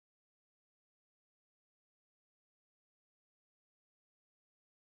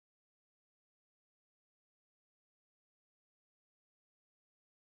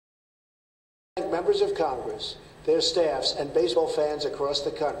members of Congress, their staffs, and baseball fans across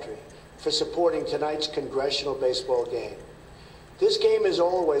the country for supporting tonight's congressional baseball game. This game is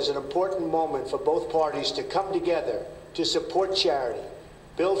always an important moment for both parties to come together to support charity,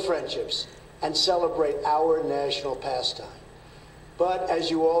 build friendships, and celebrate our national pastime. But as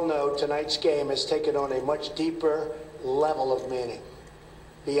you all know, tonight's game has taken on a much deeper level of meaning,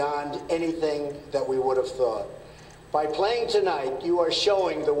 beyond anything that we would have thought. By playing tonight, you are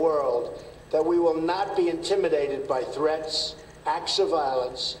showing the world that we will not be intimidated by threats, acts of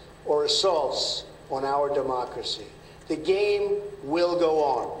violence, or assaults on our democracy. The game will go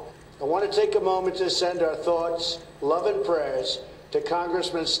on. I want to take a moment to send our thoughts, love, and prayers to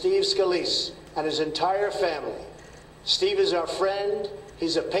Congressman Steve Scalise and his entire family. Steve is our friend,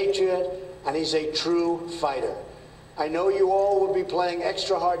 he's a patriot, and he's a true fighter. I know you all will be playing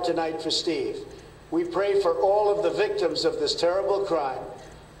extra hard tonight for Steve. We pray for all of the victims of this terrible crime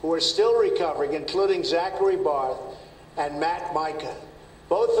who are still recovering, including Zachary Barth and Matt Micah,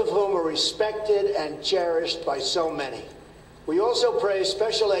 both of whom are respected and cherished by so many. We also praise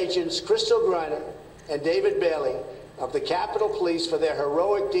Special Agents Crystal Griner and David Bailey of the Capitol Police for their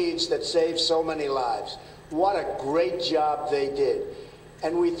heroic deeds that saved so many lives. What a great job they did.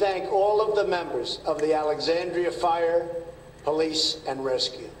 And we thank all of the members of the Alexandria Fire, Police, and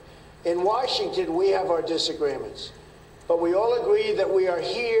Rescue. In Washington, we have our disagreements, but we all agree that we are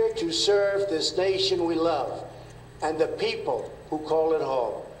here to serve this nation we love and the people who call it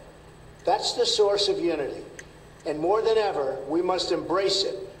home. That's the source of unity. And more than ever, we must embrace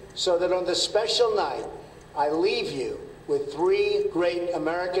it so that on this special night, I leave you with three great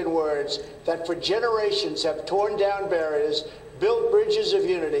American words that for generations have torn down barriers, built bridges of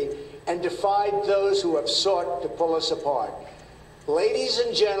unity, and defied those who have sought to pull us apart. Ladies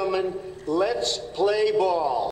and gentlemen, let's play ball.